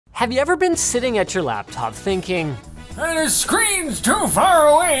Have you ever been sitting at your laptop thinking, the screen's too far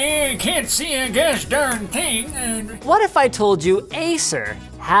away, I can't see a gosh darn thing, and... What if I told you Acer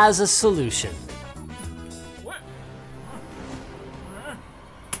has a solution? What?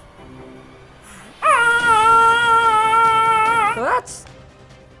 Well, that's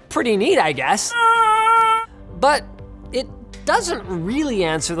pretty neat, I guess. But it doesn't really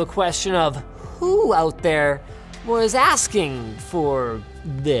answer the question of who out there was asking for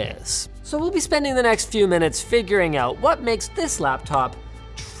this. So we'll be spending the next few minutes figuring out what makes this laptop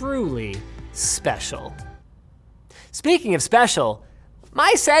truly special. Speaking of special,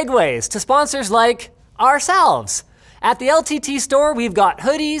 my segues to sponsors like ourselves. At the LTT store, we've got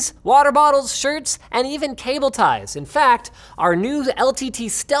hoodies, water bottles, shirts, and even cable ties. In fact, our new LTT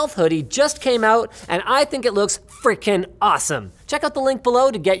Stealth hoodie just came out, and I think it looks freaking awesome. Check out the link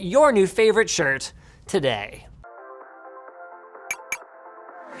below to get your new favorite shirt today.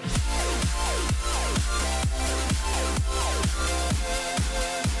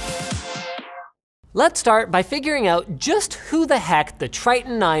 Let's start by figuring out just who the heck the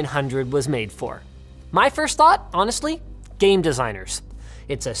Triton 900 was made for. My first thought, honestly, game designers.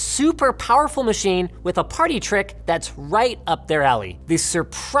 It's a super powerful machine with a party trick that's right up their alley. The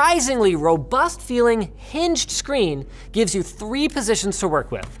surprisingly robust feeling hinged screen gives you 3 positions to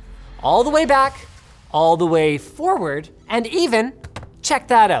work with. All the way back, all the way forward, and even, check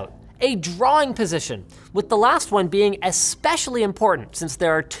that out, a drawing position, with the last one being especially important since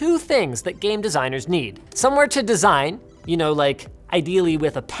there are 2 things that game designers need. Somewhere to design, you know, like ideally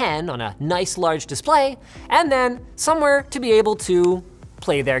with a pen on a nice large display, and then somewhere to be able to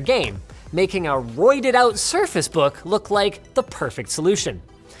play their game, making a roided out Surface Book look like the perfect solution.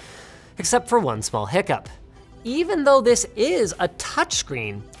 Except for one small hiccup. Even though this is a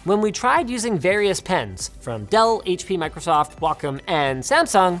touchscreen, when we tried using various pens from Dell, HP, Microsoft, Wacom, and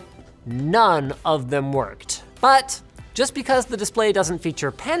Samsung, none of them worked. But just because the display doesn't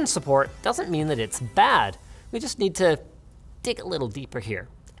feature pen support doesn't mean that it's bad. We just need to dig a little deeper here.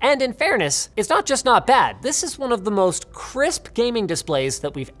 And in fairness, it's not just not bad. This is one of the most crisp gaming displays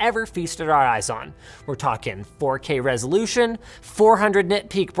that we've ever feasted our eyes on. We're talking 4K resolution, 400 nit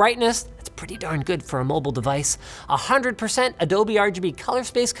peak brightness, that's pretty darn good for a mobile device, 100% Adobe RGB color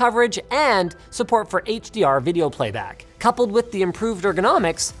space coverage, and support for HDR video playback. Coupled with the improved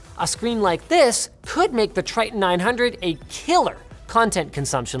ergonomics, a screen like this could make the Triton 900 a killer content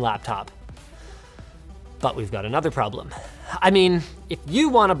consumption laptop. But we've got another problem. I mean, if you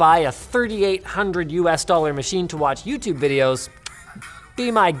wanna buy a $3,800 US machine to watch YouTube videos, be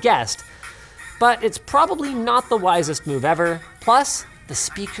my guest. But it's probably not the wisest move ever. Plus, the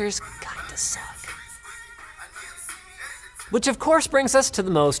speakers kinda suck. Which of course brings us to the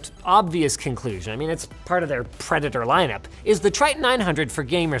most obvious conclusion. I mean, it's part of their Predator lineup. Is the Triton 900 for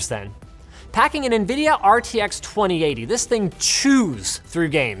gamers then? Packing an NVIDIA RTX 2080, this thing chews through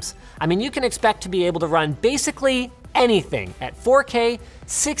games. I mean, you can expect to be able to run basically anything at 4K,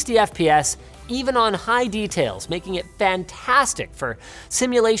 60 FPS, even on high details, making it fantastic for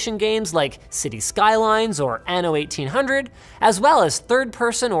simulation games like City Skylines or Anno 1800, as well as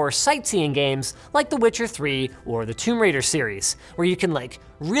third-person or sightseeing games like The Witcher 3 or the Tomb Raider series, where you can like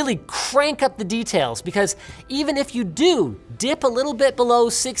really crank up the details, because even if you do dip a little bit below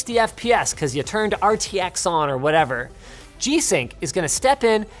 60 FPS because you turned RTX on or whatever, G-Sync is gonna step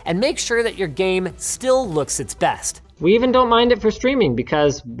in and make sure that your game still looks its best. We even don't mind it for streaming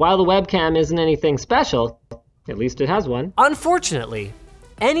because while the webcam isn't anything special, at least it has one. Unfortunately,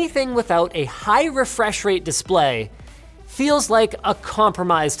 anything without a high refresh rate display feels like a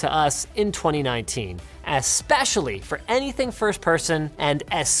compromise to us in 2019, especially for anything first person and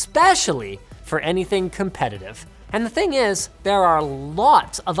especially for anything competitive. And the thing is, there are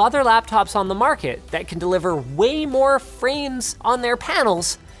lots of other laptops on the market that can deliver way more frames on their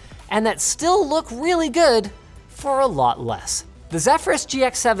panels and that still look really good for a lot less. The Zephyrus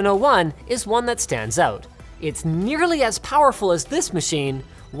GX701 is one that stands out. It's nearly as powerful as this machine,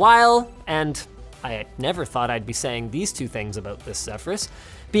 while, and I never thought I'd be saying these 2 things about this Zephyrus,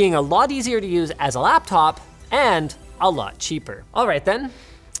 being a lot easier to use as a laptop and a lot cheaper. All right then.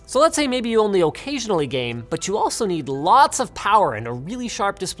 So let's say maybe you only occasionally game, but you also need lots of power and a really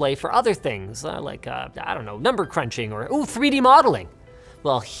sharp display for other things, like, I don't know, number crunching or 3D modeling.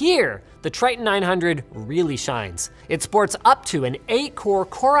 Well, here, the Triton 900 really shines. It sports up to an 8-core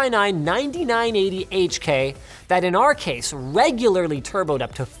Core i9-9980HK that in our case regularly turboed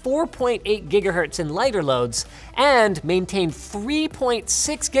up to 4.8 gigahertz in lighter loads and maintained 3.6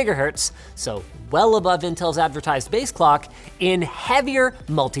 gigahertz, so well above Intel's advertised base clock, in heavier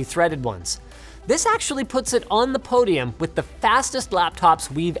multi-threaded ones. This actually puts it on the podium with the fastest laptops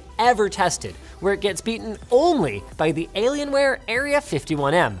we've ever tested, where it gets beaten only by the Alienware Area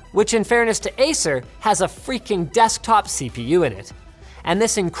 51M, which in fairness to Acer, has a freaking desktop CPU in it. And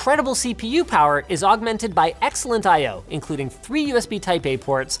this incredible CPU power is augmented by excellent I/O, including 3 USB Type-A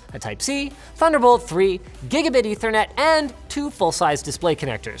ports, a Type-C, Thunderbolt 3, Gigabit Ethernet, and 2 full-size display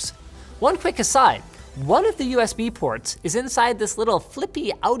connectors. One quick aside, one of the USB ports is inside this little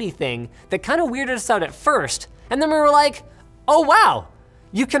flippy outie thing that kind of weirded us out at first, and then we were like, oh wow,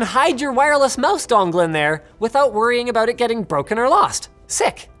 you can hide your wireless mouse dongle in there without worrying about it getting broken or lost.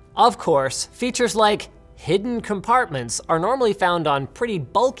 Sick. Of course, features like hidden compartments are normally found on pretty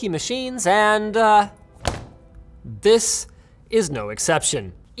bulky machines, and this is no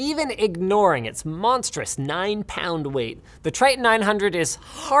exception. Even ignoring its monstrous 9-pound weight, the Triton 900 is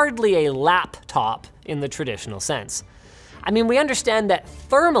hardly a laptop in the traditional sense. I mean, we understand that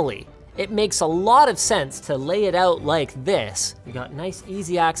thermally, it makes a lot of sense to lay it out like this. You got nice,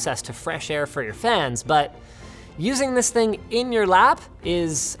 easy access to fresh air for your fans, but using this thing in your lap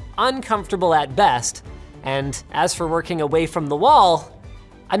is uncomfortable at best. And as for working away from the wall,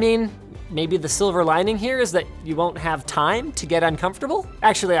 I mean, maybe the silver lining here is that you won't have time to get uncomfortable?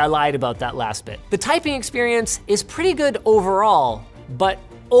 Actually, I lied about that last bit. The typing experience is pretty good overall, but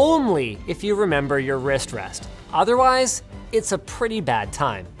only if you remember your wrist rest. Otherwise, it's a pretty bad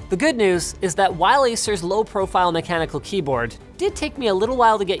time. The good news is that while Acer's low-profile mechanical keyboard did take me a little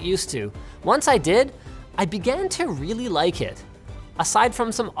while to get used to, once I did, I began to really like it, aside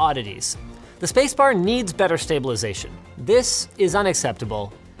from some oddities. The spacebar needs better stabilization. This is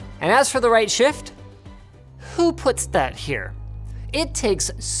unacceptable. And as for the right shift, who puts that here? It takes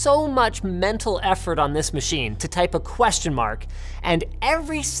so much mental effort on this machine to type a question mark, and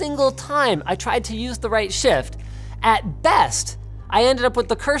every single time I tried to use the right shift, at best, I ended up with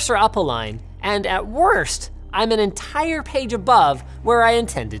the cursor up a line, and at worst, I'm an entire page above where I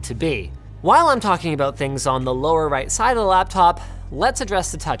intended to be. While I'm talking about things on the lower right side of the laptop, let's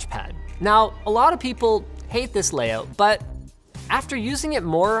address the touchpad. Now, a lot of people hate this layout, but after using it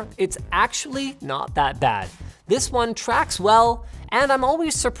more, it's actually not that bad. This one tracks well, and I'm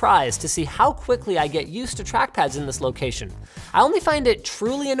always surprised to see how quickly I get used to trackpads in this location. I only find it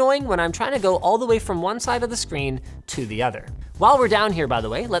truly annoying when I'm trying to go all the way from one side of the screen to the other. While we're down here, by the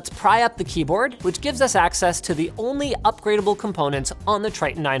way, let's pry up the keyboard, which gives us access to the only upgradable components on the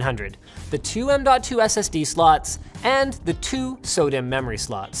Triton 900, the 2 M.2 SSD slots and the 2 SODIMM memory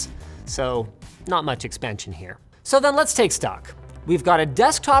slots. So, not much expansion here. So then let's take stock. We've got a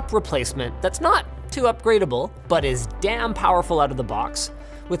desktop replacement that's not too upgradable, but is damn powerful out of the box,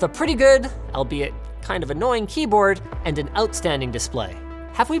 with a pretty good, albeit kind of annoying keyboard and an outstanding display.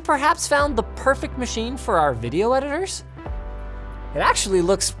 Have we perhaps found the perfect machine for our video editors? It actually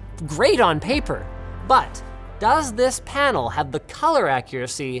looks great on paper, but does this panel have the color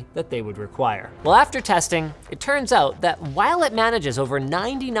accuracy that they would require? Well, after testing, it turns out that while it manages over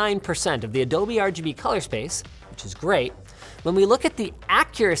 99% of the Adobe RGB color space, which is great, when we look at the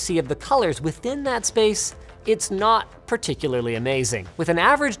accuracy of the colors within that space, it's not particularly amazing. With an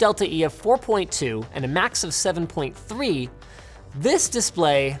average delta E of 4.2 and a max of 7.3, this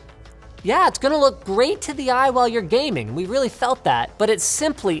display, yeah, it's gonna look great to the eye while you're gaming. We really felt that, but it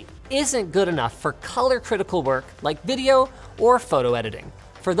simply isn't good enough for color critical work like video or photo editing.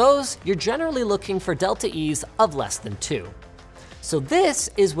 For those, you're generally looking for delta E's of less than 2. So this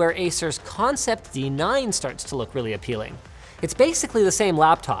is where Acer's Concept D9 starts to look really appealing. It's basically the same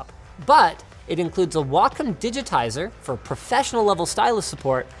laptop, but it includes a Wacom digitizer for professional level stylus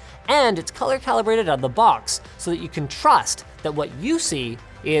support, and it's color calibrated out of the box so that you can trust that what you see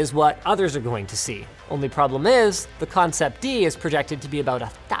is what others are going to see. Only problem is, the Concept D is projected to be about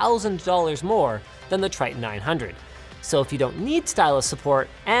 $1,000 more than the Triton 900. So if you don't need stylus support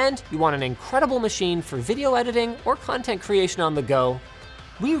and you want an incredible machine for video editing or content creation on the go,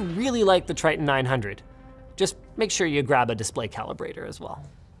 we really like the Triton 900. Just make sure you grab a display calibrator as well.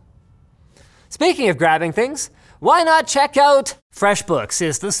 Speaking of grabbing things, why not check out FreshBooks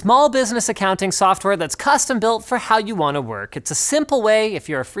is the small business accounting software that's custom built for how you want to work. It's a simple way, if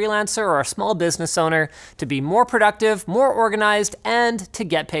you're a freelancer or a small business owner, to be more productive, more organized, and to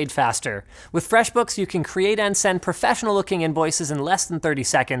get paid faster. With FreshBooks, you can create and send professional looking invoices in less than 30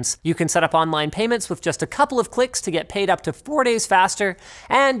 seconds. You can set up online payments with just a couple of clicks to get paid up to 4 days faster,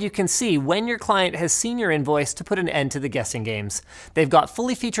 and you can see when your client has seen your invoice to put an end to the guessing games. They've got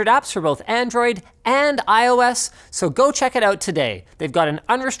fully featured apps for both Android and iOS, so go check it out today. They've got an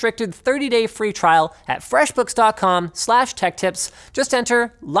unrestricted 30-day free trial at freshbooks.com/techtips. Just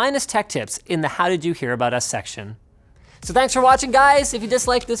enter Linus Tech Tips in the How Did You Hear About Us section. So thanks for watching, guys. If you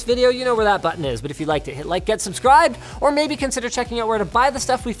disliked this video, you know where that button is, but if you liked it, hit like, get subscribed, or maybe consider checking out where to buy the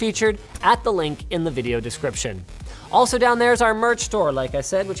stuff we featured at the link in the video description. Also down there is our merch store, like I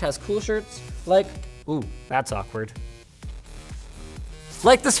said, which has cool shirts like, ooh, that's awkward.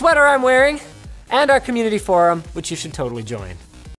 Like the sweater I'm wearing, and our community forum, which you should totally join.